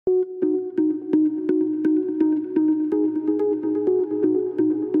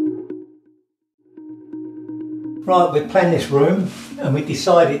Right, we planned this room and we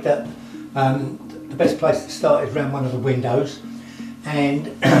decided that the best place to start is around one of the windows, and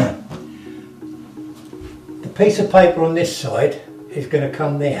the piece of paper on this side is going to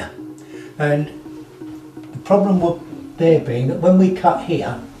come there, and the problem with there being that when we cut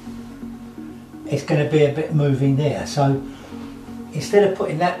here it's going to be a bit moving there, so instead of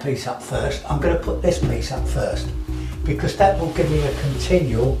putting that piece up first I'm going to put this piece up first, because that will give me a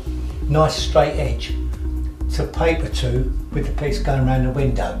continual nice straight edge to paper to with the piece going around the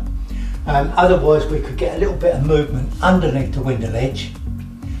window. Otherwise we could get a little bit of movement underneath the window ledge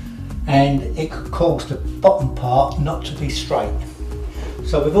and it could cause the bottom part not to be straight.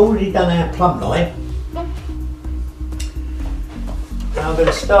 So we've already done our plumb line. Now I'm going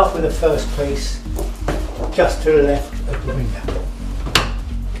to start with the first piece just to the left of the window.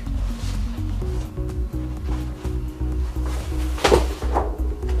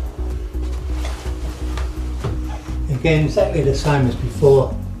 Again, exactly the same as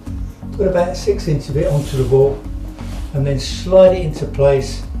before. Put about 6 inches of it onto the wall and then slide it into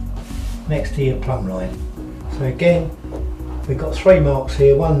place next to your plumb line. So again, we've got 3 marks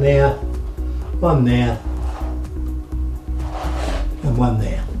here, one there, and one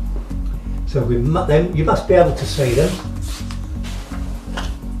there. So you must be able to see them.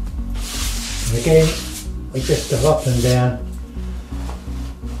 And again, we just go up and down.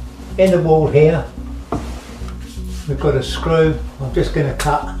 In the wall here, we've got a screw. I'm just going to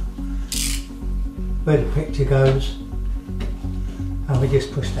cut where the picture goes and we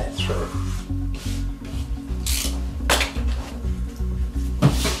just push that through.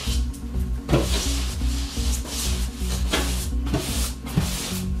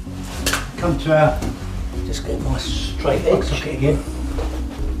 Come to our, just get my straight edge socket again.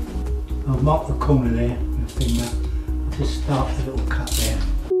 I'll mark the corner there with the finger. I'll just start with a little cut there.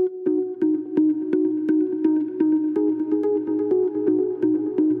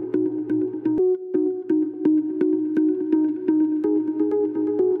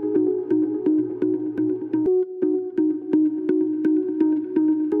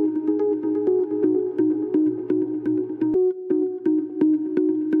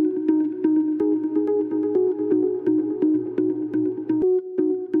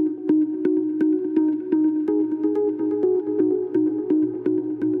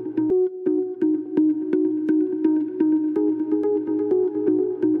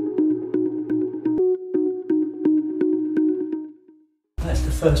 That's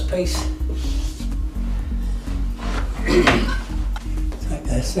the first piece.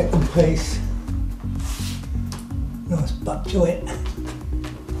 Take our second piece. Nice butt joint.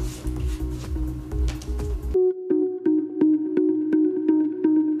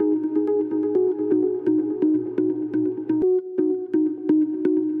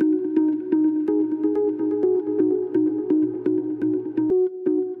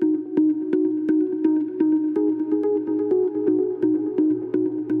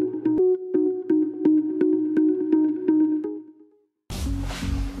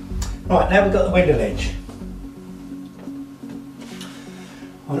 Right, now we've got the window ledge.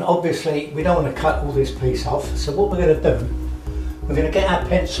 And obviously we don't want to cut all this piece off, so what we're going to do, we're going to get our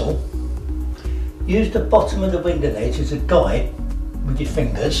pencil, use the bottom of the window ledge as a guide with your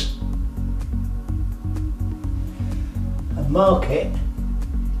fingers and mark it.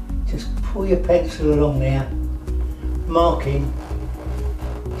 Just pull your pencil along there, marking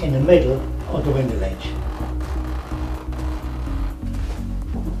in the middle of the window ledge.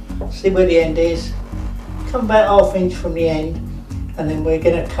 See where the end is, come about ½ inch from the end, and then we're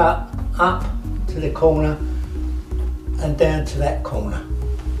going to cut up to the corner and down to that corner.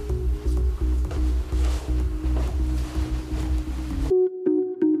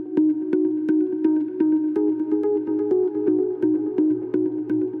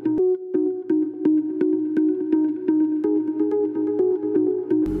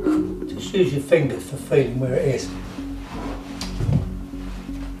 Just use your fingers for feeling where it is.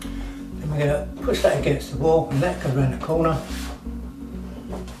 We're going to push that against the wall and that goes around the corner.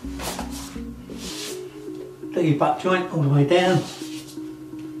 Do your butt joint all the way down.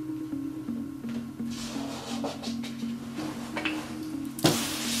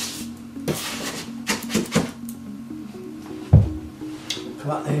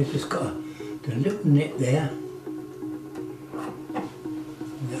 Come up there, you've just got to do a little nip there.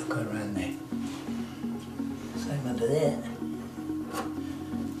 And that'll go around there. Same under there.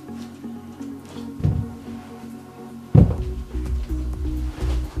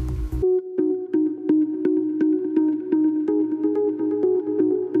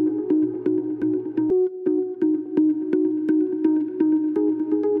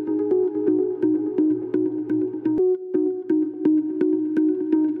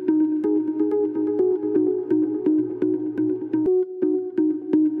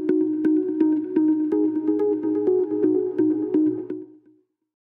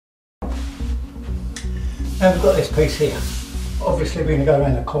 Now we've got this piece here. Obviously we're going to go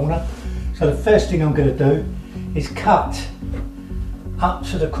around the corner. So the first thing I'm going to do is cut up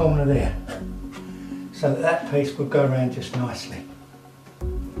to the corner there, so that that piece will go around just nicely.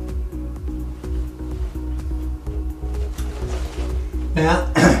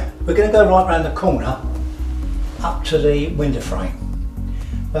 Now we're going to go right around the corner up to the window frame,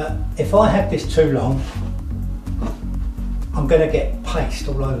 but if I have this too long I'm going to get paste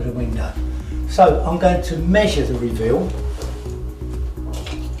all over the window. So I'm going to measure the reveal,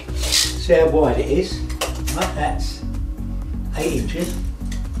 see how wide it is. Right, that's 8 inches.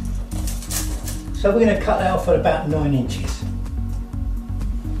 So we're going to cut that off at about 9 inches.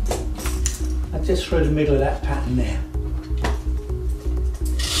 And just through the middle of that pattern there.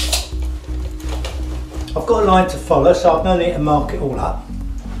 I've got a line to follow, so I've no need to mark it all up.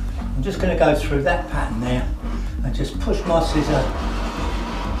 I'm just going to go through that pattern there and just push my scissors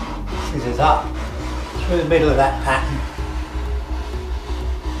up through the middle of that pattern.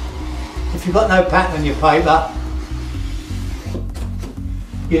 If you've got no pattern on your paper,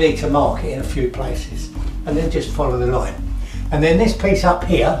 you need to mark it in a few places and then just follow the line. And then this piece up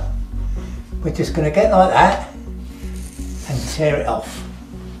here, we're just going to get like that and tear it off.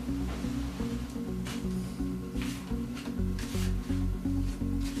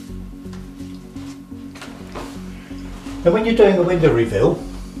 Now when you're doing a window reveal,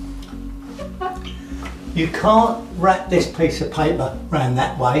 you can't wrap this piece of paper round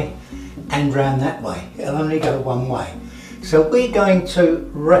that way and round that way. It'll only go one way. So we're going to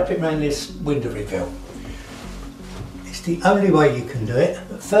wrap it around this window reveal. It's the only way you can do it,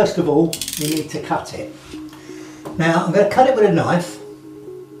 but first of all you need to cut it. Now I'm going to cut it with a knife.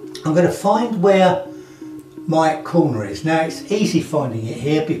 I'm going to find where my corner is. Now it's easy finding it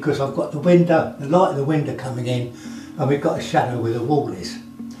here because I've got the window, the light of the window coming in, and we've got a shadow where the wall is.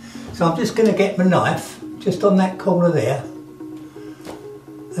 So I'm just going to get my knife just on that corner there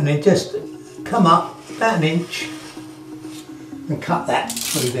and then just come up about an inch and cut that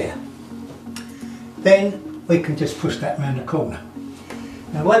through there. Then we can just push that round the corner.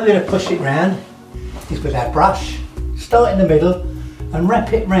 Now the way we're going to push it round is with our brush, start in the middle and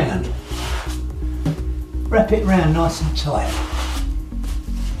wrap it round. Wrap it round nice and tight.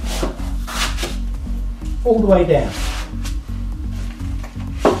 All the way down.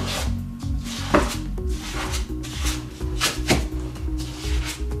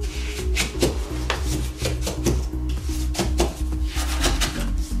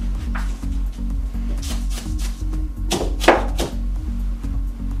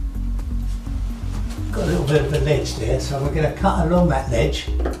 Got a little bit of a ledge there, so we're going to cut along that ledge.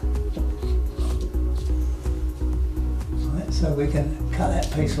 Right, so we can cut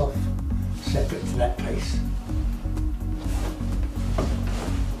that piece off separate to that piece.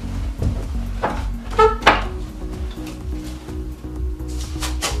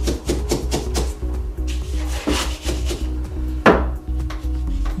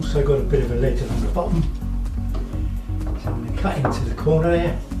 Also got a bit of a ledge along the bottom, so I'm going to cut into the corner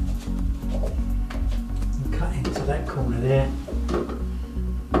there, and cut into that corner there,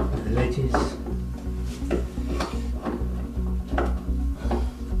 where the ledge is.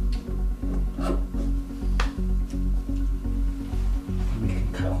 And we can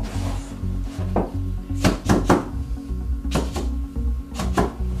cut off.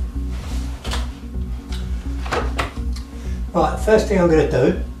 Right, the first thing I'm going to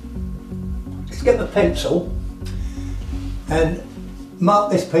do is get my pencil and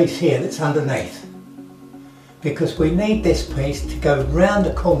mark this piece here that's underneath, because we need this piece to go round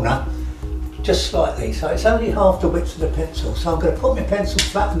the corner just slightly, so it's only half the width of the pencil. So I'm going to put my pencil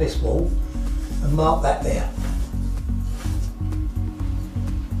flat on this wall and mark that there.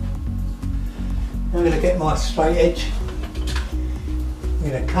 I'm going to get my straight edge. I'm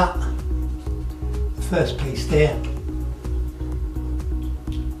going to cut the first piece there.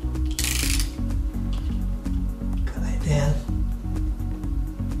 Down,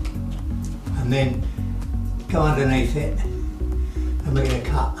 and then go underneath it, and we're going to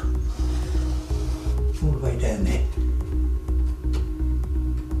cut all the way down there.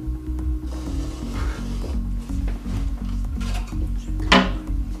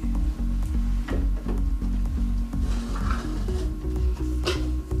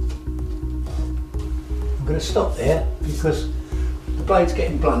 I'm going to stop there because the blade's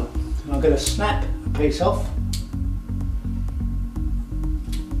getting blunt, and I'm going to snap a piece off.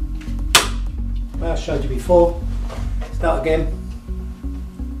 I showed you before. Start again.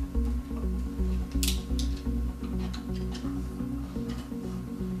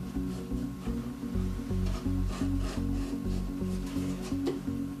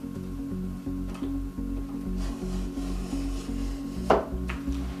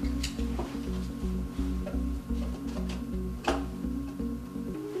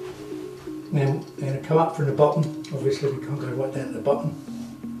 Then we're going to come up from the bottom. Obviously we can't go right down to the bottom.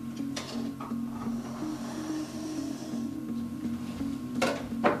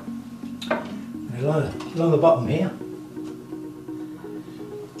 And along the bottom here.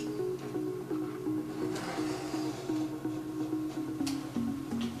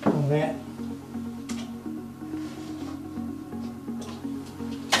 Along there.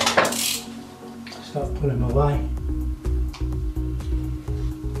 Start pulling them away.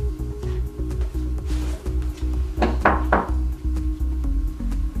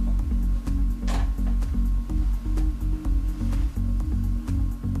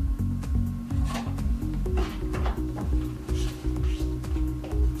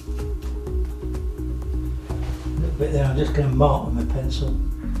 Bit there, I'm just going to mark with my pencil.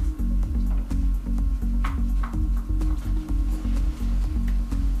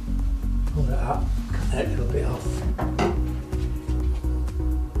 Pull that up, cut that little bit off.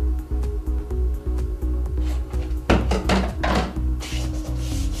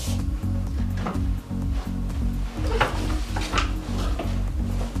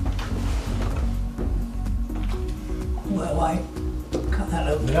 Pull that away, cut that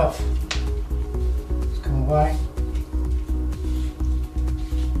little bit off. Just come away.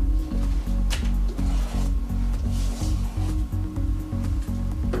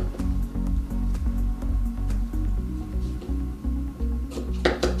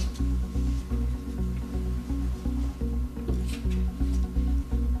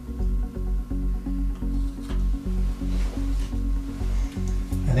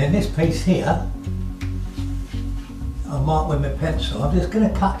 And then this piece here, I'll mark with my pencil. I'm just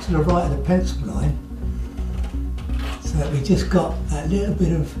going to cut to the right of the pencil line so that we just got a little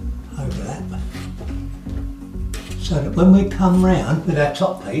bit of overlap. So that when we come round with our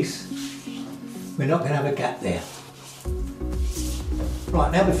top piece, we're not going to have a gap there.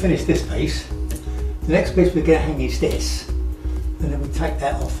 Right, now we've finished this piece, the next piece we're going to hang is this. And then we take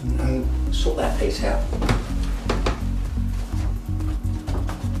that off and sort that piece out.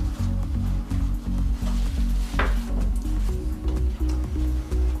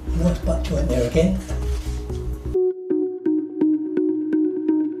 Nice butt joint there again.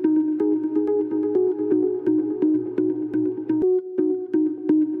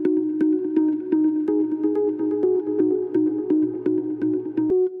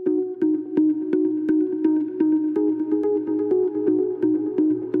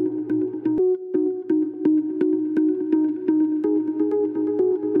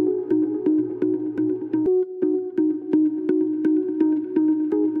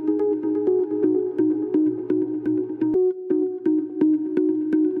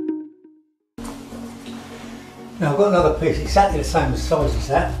 Now I've got another piece exactly the same size as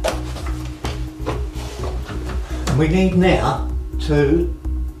that, and we need now to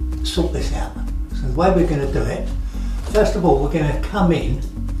sort this out. So the way we're going to do it, first of all we're going to come in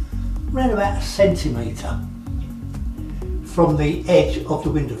around about 1 centimetre from the edge of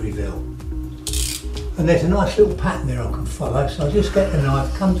the window reveal, and there's a nice little pattern there I can follow, so I'll just get the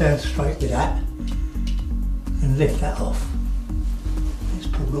knife, come down straight with that and lift that off. Let's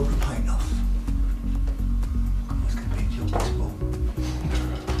pull all the paint off.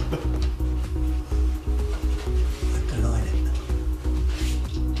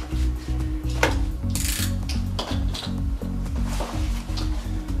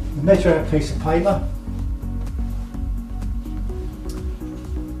 Measure out a piece of paper.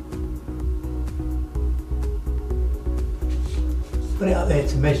 Put it up there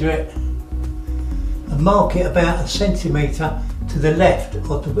to measure it and mark it about 1 centimetre to the left of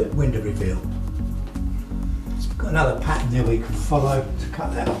the window reveal. We've got another pattern there we can follow to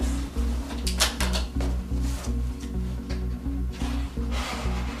cut that off.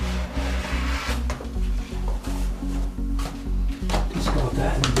 Discard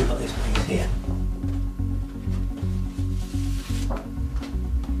that and then we've got this piece here.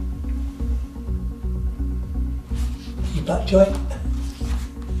 Your butt joint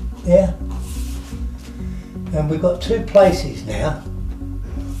there. And we've got two places now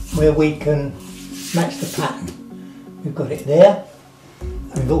where we can match the pattern. We've got it there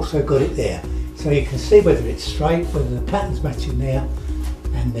and we've also got it there. So you can see whether it's straight, whether the pattern's matching there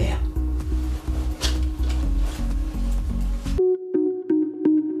and there.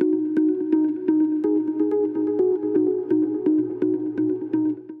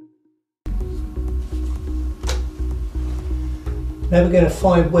 Now we're going to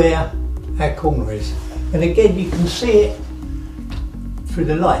find where our corner is. And again, you can see it through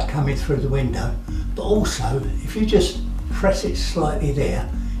the light coming through the window, but also if you just press it slightly there,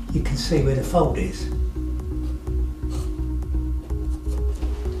 you can see where the fold is.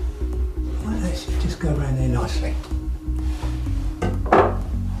 go around there nicely.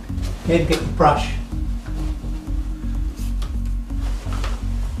 Then get your brush,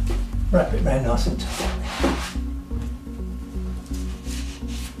 wrap it around nice and tight.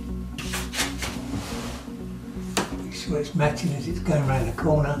 Make sure it's matching as it's going around the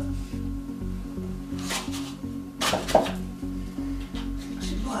corner.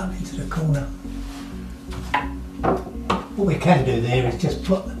 Push it right up into the corner. What we can do there is just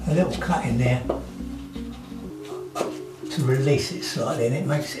put a little cut in there to release it slightly, and it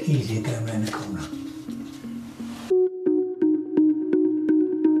makes it easier going around the corner.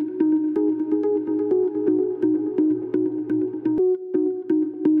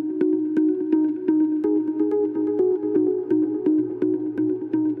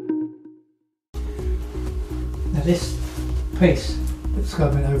 Now this piece that's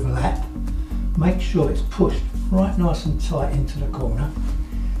going to overlap, make sure it's pushed right nice and tight into the corner.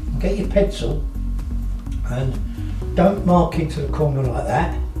 And get your pencil and don't mark into the corner like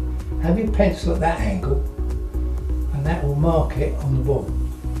that. Have your pencil at that angle and that will mark it on the wall.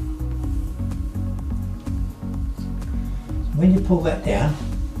 When you pull that down,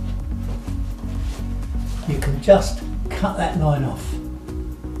 you can just cut that line off.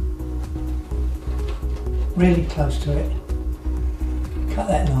 Really close to it. Cut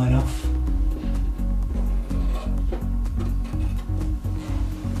that line off.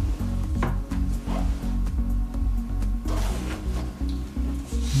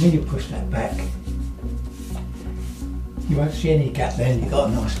 When you push that back, you won't see any gap there, and you've got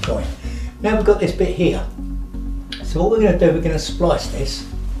a nice joint. Now we've got this bit here. So what we're going to do, we're going to splice this.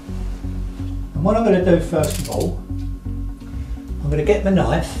 And what I'm going to do first of all, I'm going to get my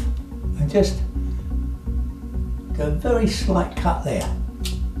knife and just do a very slight cut there.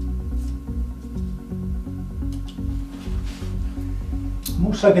 I'm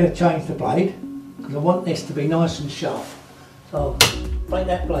also going to change the blade because I want this to be nice and sharp. So I'll break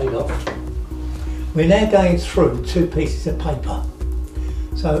that blade off. We're now going through 2 pieces of paper.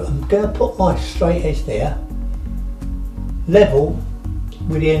 So I'm going to put my straight edge there, level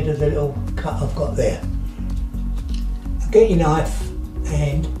with the end of the little cut I've got there. Get your knife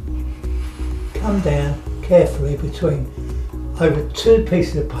and come down carefully between over 2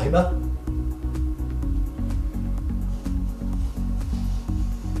 pieces of paper.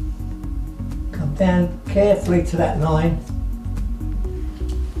 Come down carefully to that line.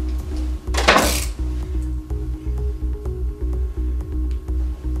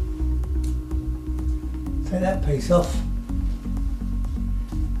 Take that piece off.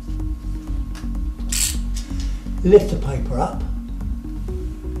 Lift the paper up.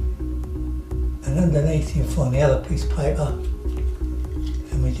 And underneath you'll find the other piece of paper,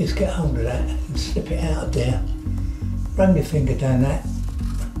 and we just get hold of that and slip it out of there. Run your finger down that,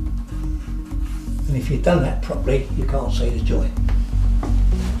 and if you've done that properly you can't see the joint.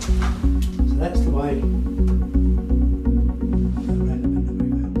 So that's the way around the window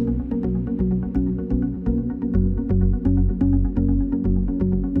reveal.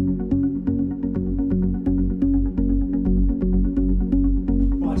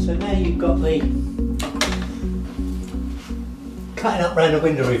 Right, so now you've got the cutting up round the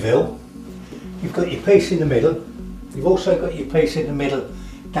window reveal. You've got your piece in the middle. You've also got your piece in the middle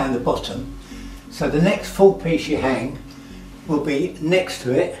down the bottom. So the next full piece you hang will be next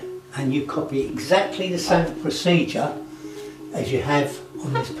to it, and you copy exactly the same procedure as you have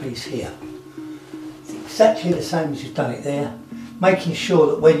on this piece here. It's exactly the same as you've done it there, making sure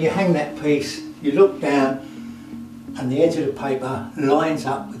that when you hang that piece you look down and the edge of the paper lines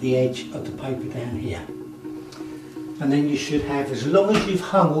up with the edge of the paper down here. And then you should have, as long as you've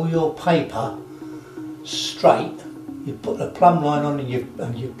hung all your paper straight, you put the plumb line on and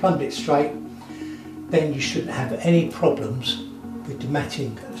you've plumbed it straight, then you shouldn't have any problems with the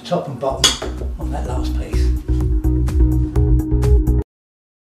matching at the top and bottom on that last piece.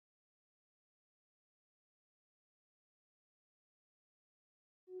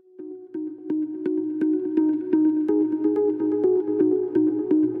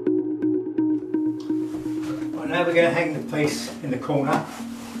 Now we're going to hang the piece in the corner.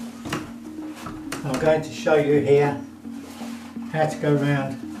 I'm going to show you here how to go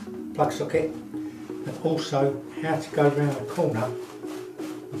around plug socket and also how to go around the corner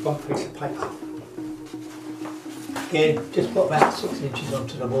with one piece of paper. Again, just put about 6 inches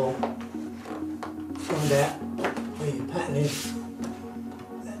onto the wall, find out where your pattern is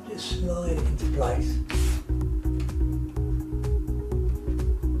and just slide it into place.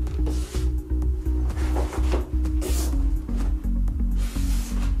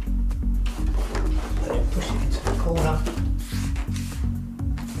 Push it into the corner,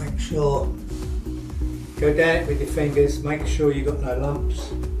 make sure Go down it with your fingers, make sure you've got no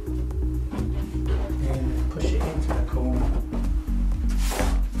lumps, and push it into the corner.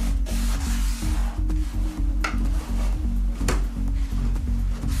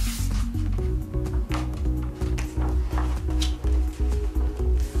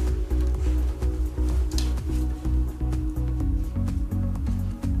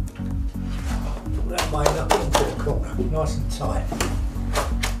 That way up into the corner, nice and tight.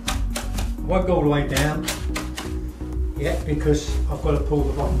 Won't go all the way down yet because I've got to pull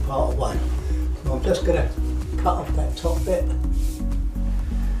the bottom part away. So I'm just going to cut off that top bit.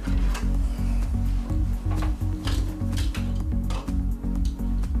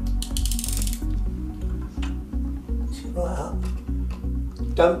 Right up.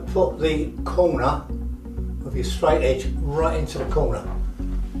 Don't put the corner of your straight edge right into the corner.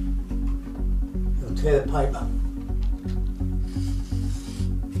 You'll tear the paper.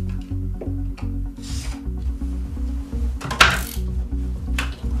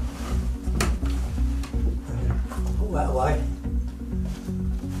 That away.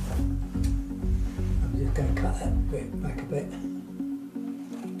 I'm just going to cut that bit back a bit.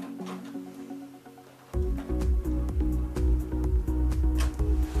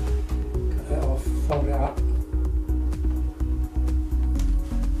 Cut that off, fold it up.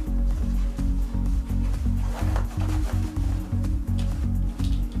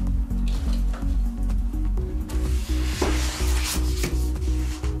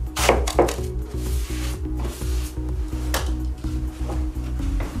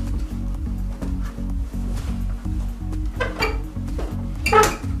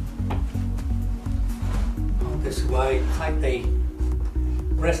 This way, take the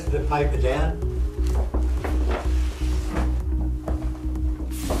rest of the paper down,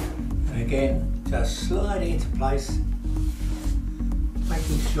 and again just slide it into place,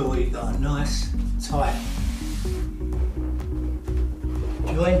 making sure you've got a nice tight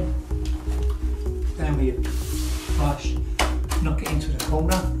join. Down with your brush, knock it into the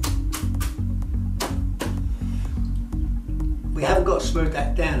corner. We haven't got to smooth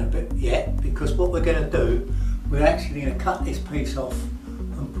that down a bit yet because what we're going to do, we're actually going to cut this piece off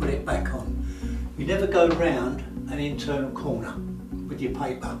and put it back on. You never go round an internal corner with your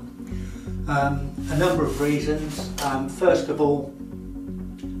paper. A number of reasons. First of all,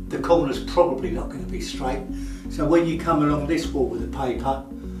 the corner's probably not going to be straight. So when you come along this wall with the paper,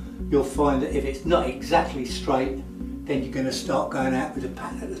 you'll find that if it's not exactly straight, then you're going to start going out with a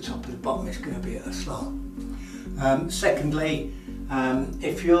pattern at the top and the bottom. It's going to be at a slant. Secondly,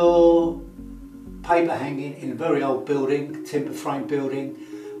 if you're paper hanging in a very old building, timber frame building,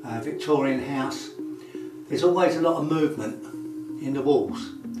 Victorian house, there's always a lot of movement in the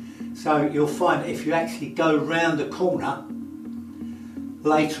walls. So you'll find that if you actually go round the corner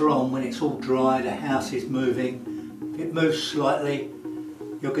later on when it's all dry, the house is moving, if it moves slightly,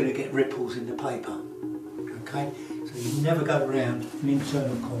 you're going to get ripples in the paper. Okay, so you never go round an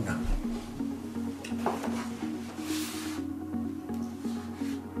internal corner.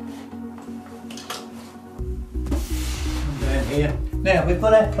 Here. Now we've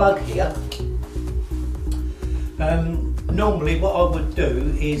got our plug here. Normally what I would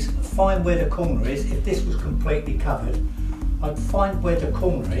do is find where the corner is. If this was completely covered, I'd find where the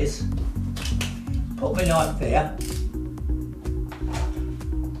corner is, put my knife there,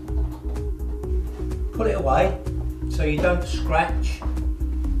 pull it away so you don't scratch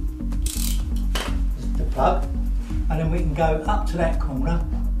the plug, and then we can go up to that corner.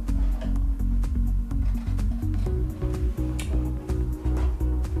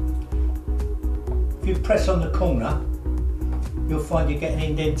 If you press on the corner, you'll find you get an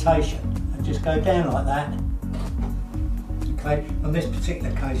indentation, and just go down like that. Okay, on this particular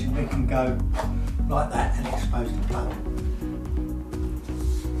occasion we can go like that and expose the plug.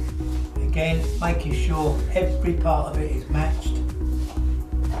 Again, making sure every part of it is matched.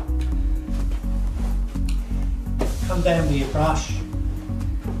 Come down with your brush,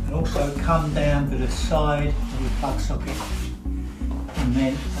 and also come down to the side of your plug socket, and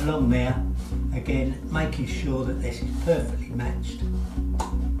then along there. Again, making sure that this is perfectly matched.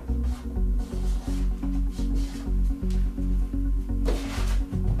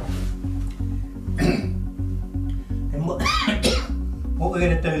 And what we're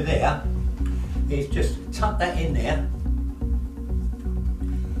going to do there is just tuck that in there,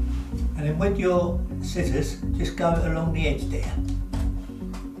 and then with your scissors just go along the edge there,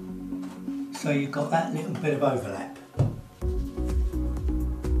 so you've got that little bit of overlap.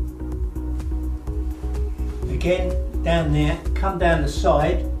 Again, down there, come down the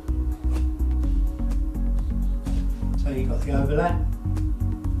side, so you've got the overlap,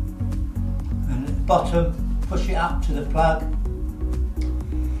 and at the bottom, push it up to the plug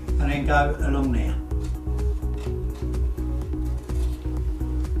and then go along there.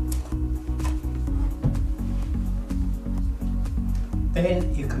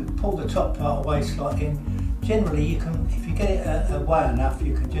 Then you can pull the top part away slightly. Generally you can, if you get it away enough,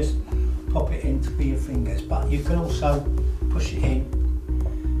 you can just pop it in with your fingers, but you can also push it in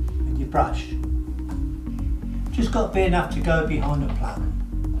with your brush. Just got to be enough to go behind the plug.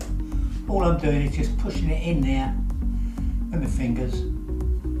 All I'm doing is just pushing it in there with my fingers.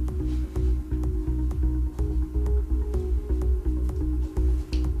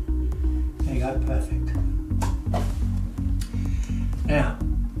 There you go, perfect. Now,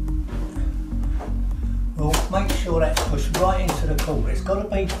 we'll make sure that's pushed right into the corner. It's got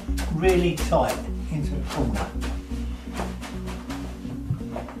to be really tight into the corner.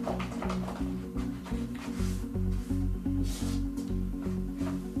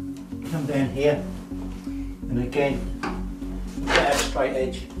 Come down here, and again, get a straight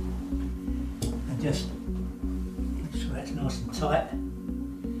edge, and just make sure that's nice and tight.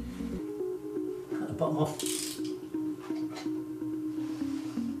 Cut the bottom off.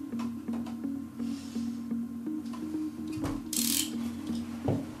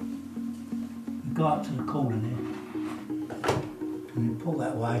 Go up to the corner there, and then pull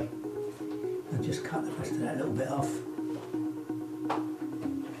that away, and just cut the rest of that little bit off.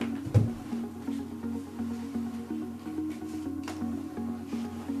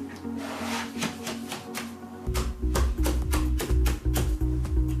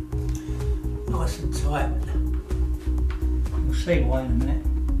 Nice and tight. You'll see why in a minute.